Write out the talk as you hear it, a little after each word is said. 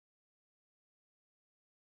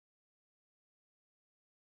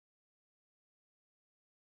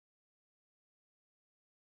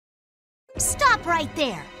Stop right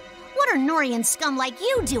there! What are Nohrian scum like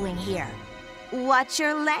you doing here? Watch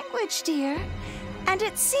your language, dear. And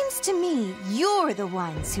it seems to me you're the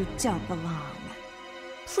ones who don't belong.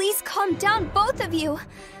 Please calm down, both of you.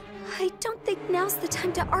 I don't think now's the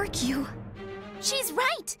time to argue. She's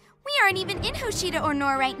right! We aren't even in Hoshido or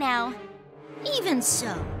Nohr right now. Even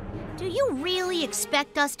so, do you really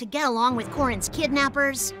expect us to get along with Corrin's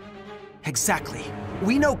kidnappers? Exactly.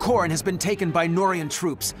 We know Corrin has been taken by Nohrian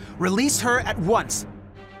troops. Release her at once.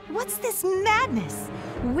 What's this madness?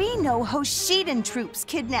 We know Hoshidan troops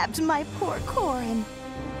kidnapped my poor Corrin.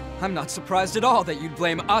 I'm not surprised at all that you'd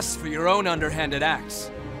blame us for your own underhanded acts.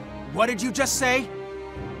 What did you just say?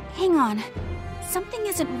 Hang on. Something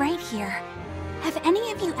isn't right here. Have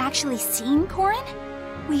any of you actually seen Corrin?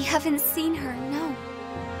 We haven't seen her, no.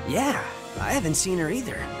 Yeah, I haven't seen her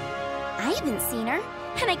either. I haven't seen her,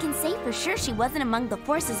 and I can say for sure she wasn't among the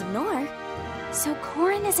forces of Nohr. So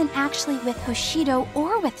Corrin isn't actually with Hoshido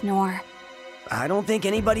or with Nohr. I don't think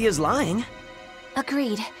anybody is lying.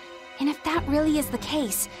 Agreed. And if that really is the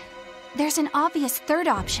case, there's an obvious third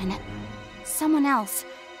option. Someone else,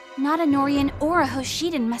 not a Nohrian or a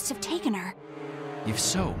Hoshidan, must have taken her. If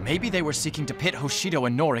so, maybe they were seeking to pit Hoshido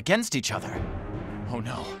and Nohr against each other. Oh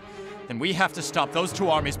no. Then we have to stop those two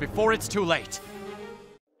armies before it's too late.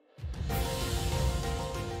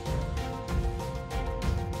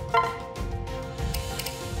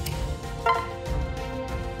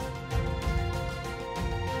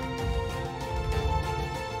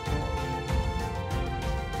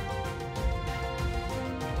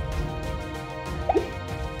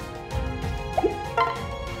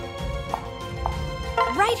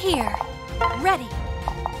 Right here. Ready.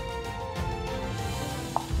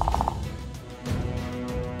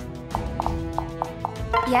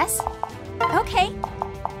 Yes? Okay.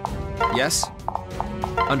 Yes?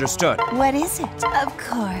 Understood. What is it? Of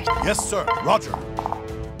course. Yes, sir. Roger.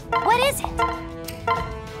 What is it?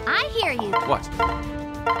 I hear you. What?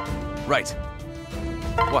 Right.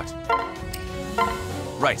 What?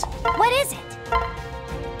 Right. What is it?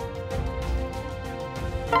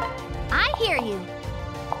 I hear you.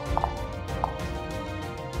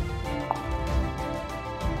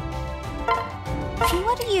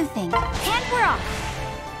 What do you think? And we're off.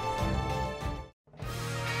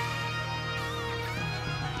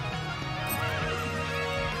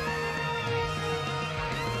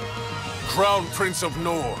 Crown Prince of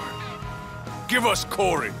Nohr, give us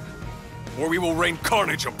Corrin, or we will rain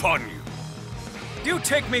carnage upon you. You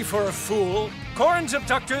take me for a fool. Corrin's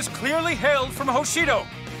abductors clearly hailed from Hoshido.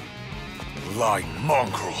 Lying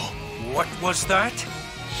mongrel. What was that?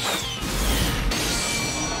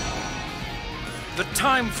 The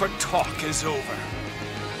time for talk is over.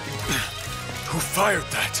 Who fired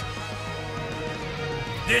that?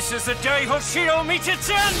 This is the day Hoshido meets its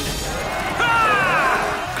end! Ha!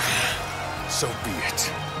 So be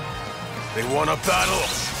it. They want a battle.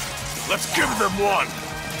 Let's give them one.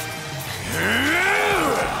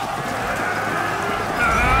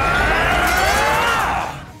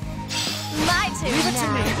 My turn. Leave it to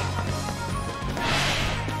me.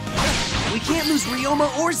 We can't lose Ryoma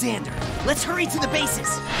or Xander. Let's hurry to the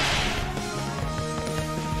bases.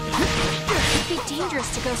 It'd be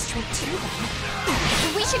dangerous to go straight to them.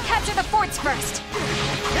 We should capture the forts first.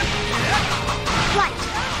 Right.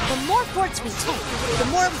 The more forts we take, the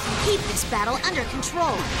more we can keep this battle under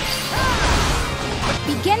control.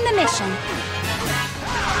 Begin the mission.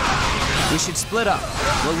 We should split up.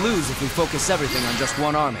 We'll lose if we focus everything on just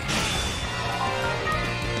one army.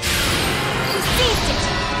 We seized it!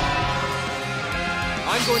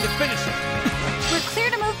 I'm going to finish it. We're clear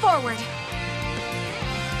to move forward.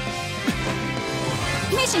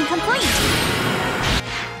 Mission complete!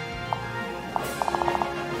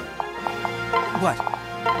 What?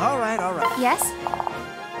 All right, all right. Yes?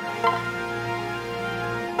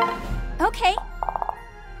 Okay.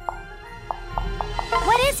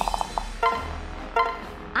 What is it?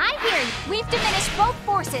 I hear you. We've diminished both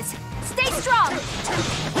forces. Stay strong.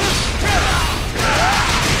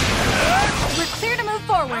 We're clear to move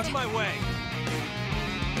forward. Out of my way.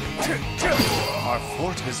 Our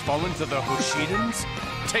fort has fallen to the Hoshidans?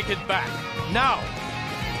 Take it back, now!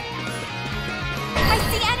 I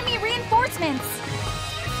see enemy reinforcements!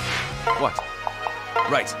 What?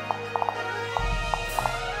 Right.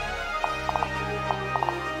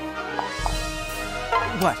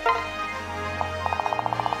 What?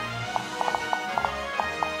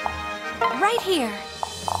 Right here.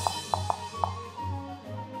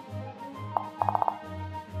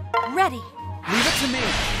 Ready. Leave it to me.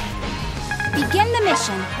 Begin the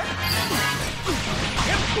mission.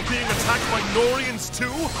 We're being attacked by Nohrians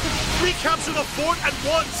too? Recapture the fort at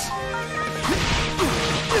once!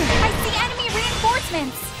 I see enemy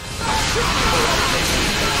reinforcements!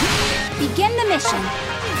 Begin the mission.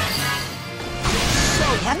 So,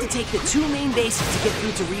 we have to take the 2 main bases to get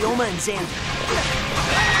through to Ryoma and Xander.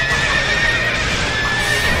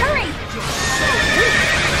 Hurry!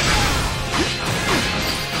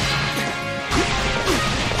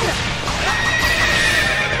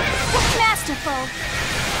 Masterful!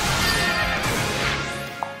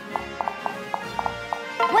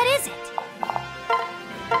 What is it?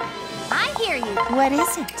 I hear you. What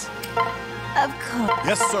is it? Of course.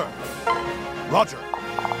 Yes, sir. Roger.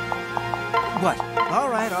 What? All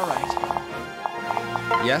right, all right.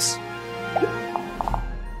 Yes?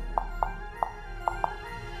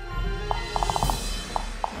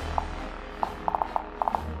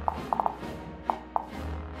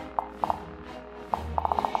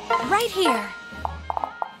 Right here!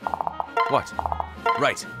 What?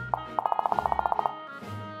 Right.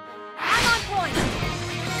 I'm on point!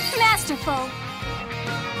 Masterful!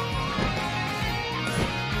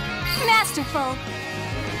 Masterful!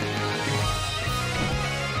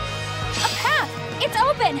 A path! It's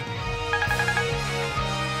open!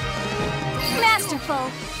 Masterful!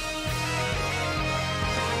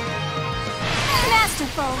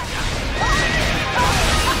 Masterful!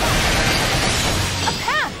 A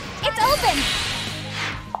path! It's open!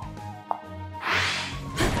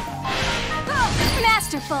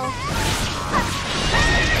 Masterful!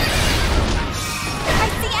 I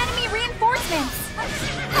see enemy reinforcements!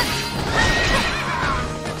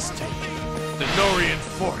 Mistake. The Nohrian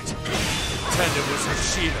fort. Pretend it was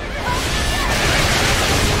Hoshido.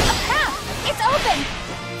 A path! It's open!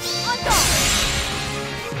 On guard!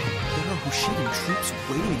 There are Hoshidan troops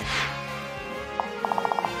waiting.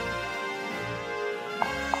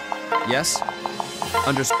 Yes?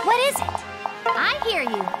 Understood. What is it? I hear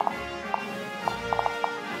you.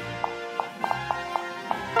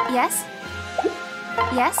 Yes?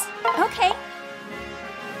 Yes? Okay.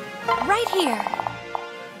 Right here.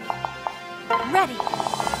 Ready.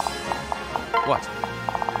 What?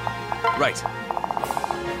 Right.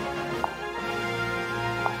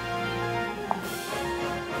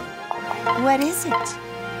 What is it?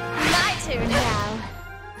 My turn now.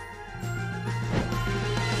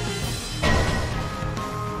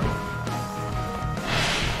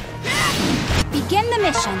 Begin the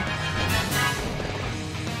mission.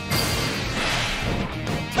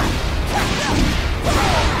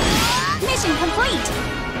 Mission complete!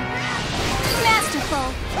 Masterful!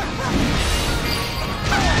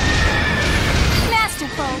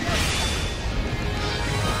 Masterful!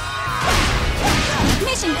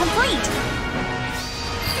 Mission complete!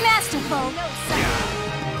 Masterful!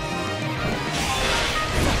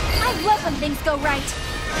 I love when things go right!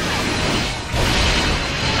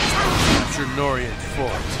 Capture Nohrian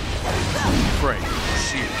fort. Pray,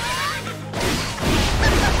 Hoshido.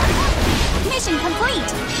 Mission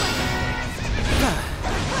complete!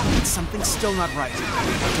 Something's still not right.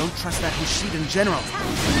 I don't trust that Hoshidan general.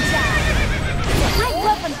 I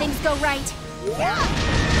love when things go right!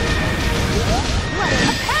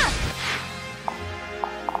 A path!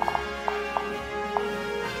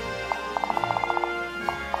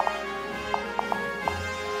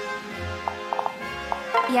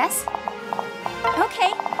 Yes?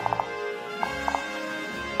 Okay.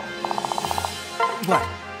 What?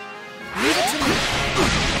 Leave it to me.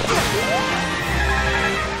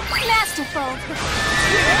 Masterful!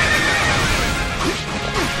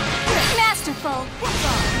 Masterful!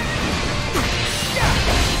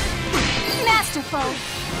 Masterful!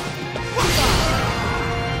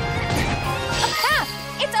 A path!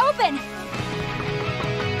 It's open!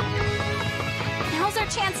 Now's our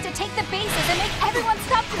chance to take the bases and make everyone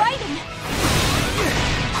stop fighting!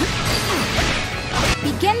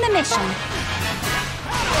 Begin the mission.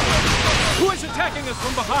 Who is attacking us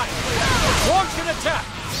from behind? Launch an attack!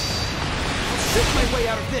 Shoot my way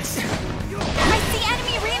out of this. I see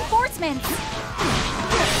enemy reinforcements!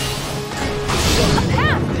 A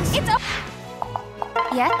path! It's up!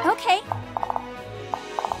 Yeah, okay.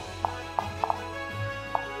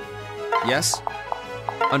 Yes?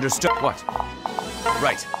 Understood. What?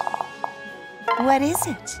 Right. What is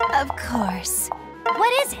it? Of course.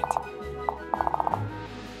 What is it?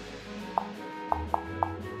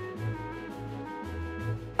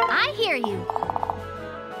 I hear you.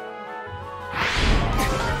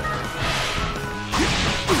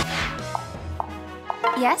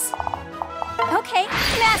 Yes? Okay,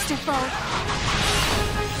 masterful.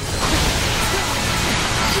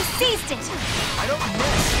 You seized it. I don't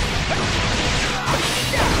miss.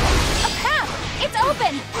 A path! It's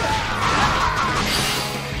open!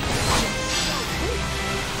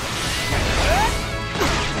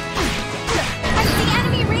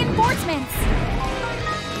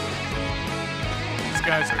 These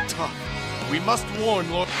guys are tough. We must warn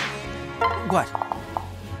Lord... What?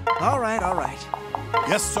 All right, all right.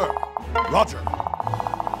 Yes, sir. Roger.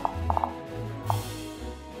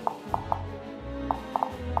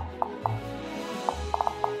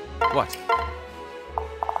 What?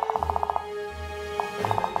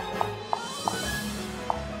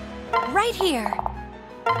 Right here.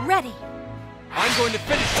 Ready. I'm going to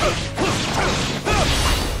finish.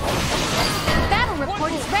 Battle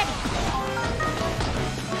report is ready.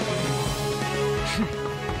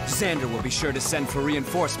 Xander will be sure to send for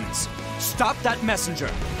reinforcements. Stop that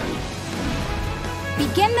messenger!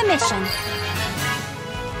 Begin the mission.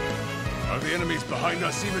 Are the enemies behind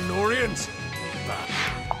us even Nohrians?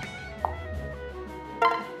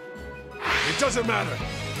 It doesn't matter.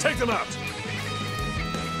 Take them out.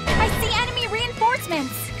 I see enemy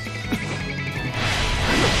reinforcements.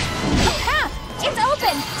 A path! It's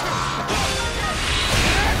open!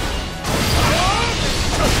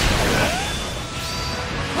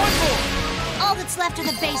 One more! All that's left are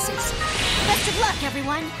the bases. Best of luck,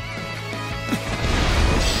 everyone.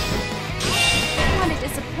 What a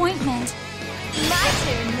disappointment. My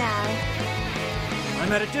turn now.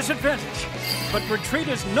 I'm at a disadvantage, but retreat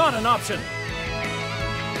is not an option.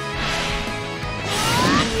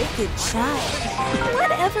 Wicked child.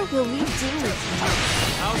 Whatever will we do with you?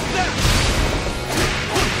 How's that?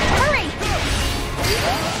 Hurry!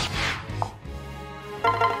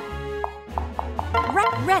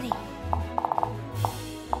 Ready.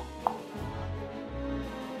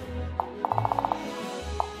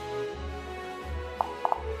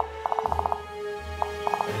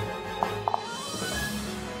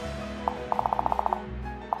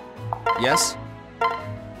 Yes?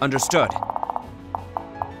 Understood.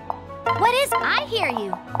 What is... I hear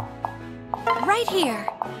you. Right here.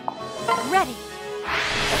 Ready.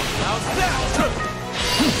 How's that?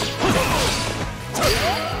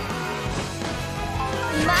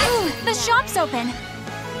 Ooh, the shop's open.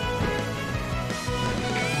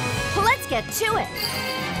 Let's get to it.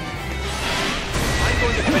 I'm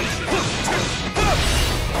going to finish it.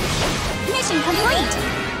 Mission complete.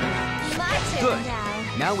 My turn Good. now.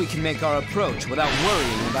 Now we can make our approach without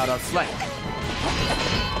worrying about our flank.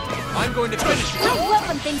 I'm going to finish it. I love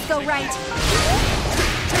when things go right.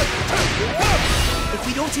 If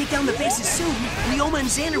we don't take down the bases soon, Ryoma and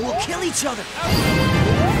Xander will kill each other.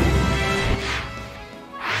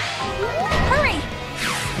 Hurry!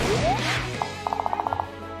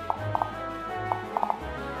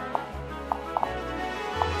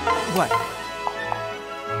 What?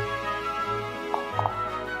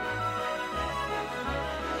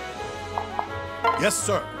 Yes,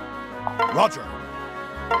 sir. Roger.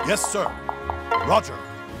 Yes, sir. Roger.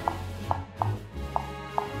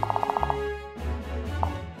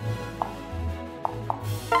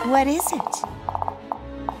 What is it?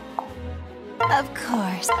 Of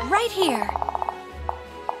course. Right here.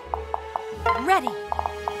 Ready.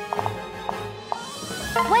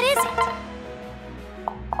 What is it?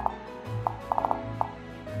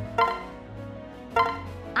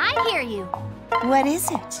 I hear you. What is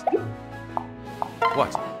it?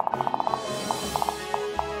 What?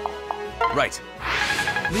 Right.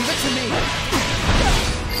 Leave it to me.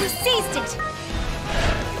 You seized it.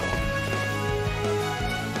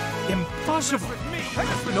 Impossible.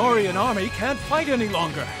 The Nohrian army can't fight any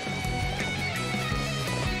longer.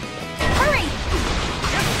 Hurry!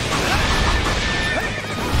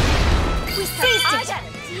 We seized it. I got a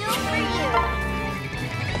deal for you.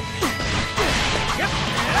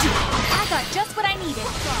 I got just what I needed.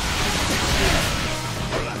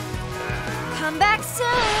 Come back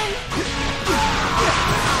soon.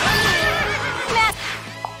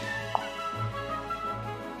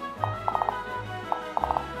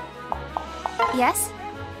 Yes?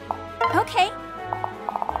 Okay.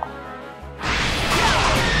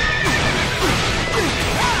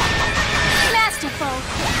 Masterful.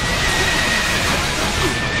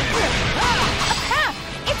 A path.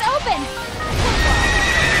 It's open.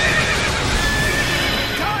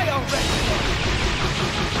 Die already!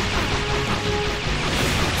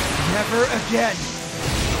 Never again.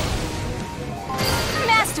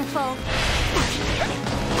 Masterful.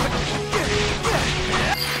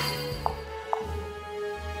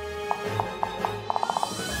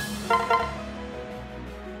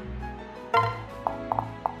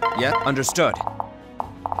 Yeah, understood.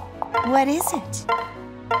 What is it?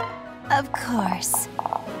 Of course.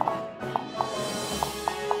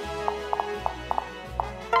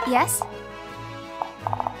 Yes?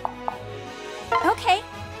 Okay.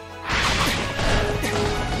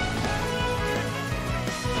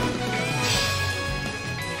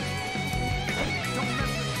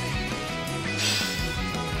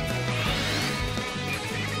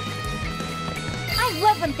 I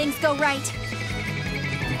love when things go right.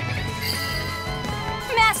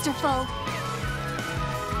 Masterful.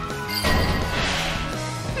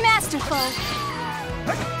 Masterful.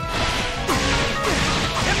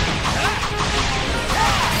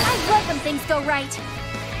 I love when things go right.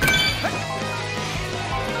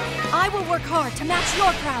 I will work hard to match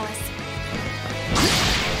your prowess.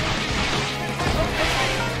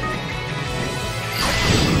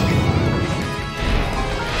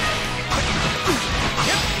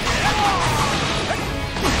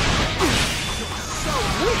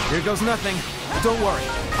 Here goes nothing. Don't worry.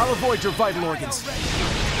 I'll avoid your vital organs.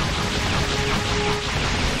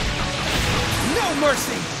 No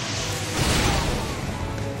mercy!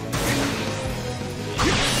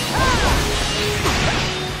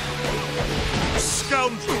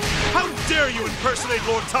 Scoundrel! How dare you impersonate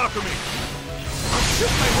Lord Takumi! I'll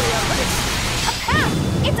shoot my way out of this! A path!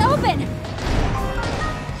 It's open!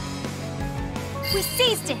 We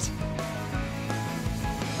seized it!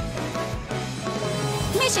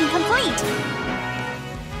 Mission complete!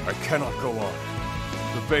 I cannot go on.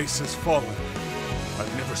 The base has fallen.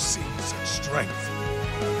 I've never seen such strength.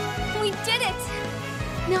 We did it!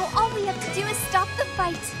 Now all we have to do is stop the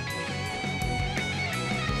fight.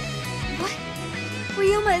 What?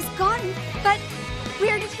 Ryoma is gone, but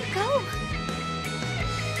where did he go?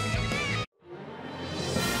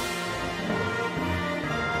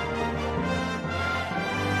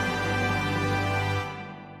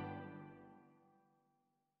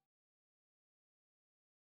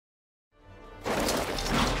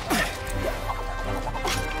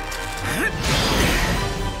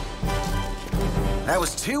 That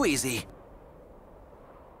was too easy.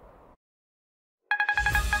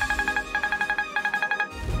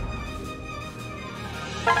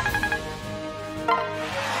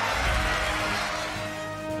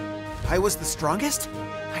 I was the strongest?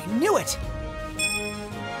 I knew it!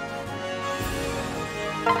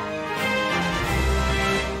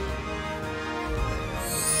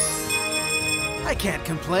 I can't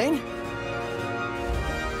complain.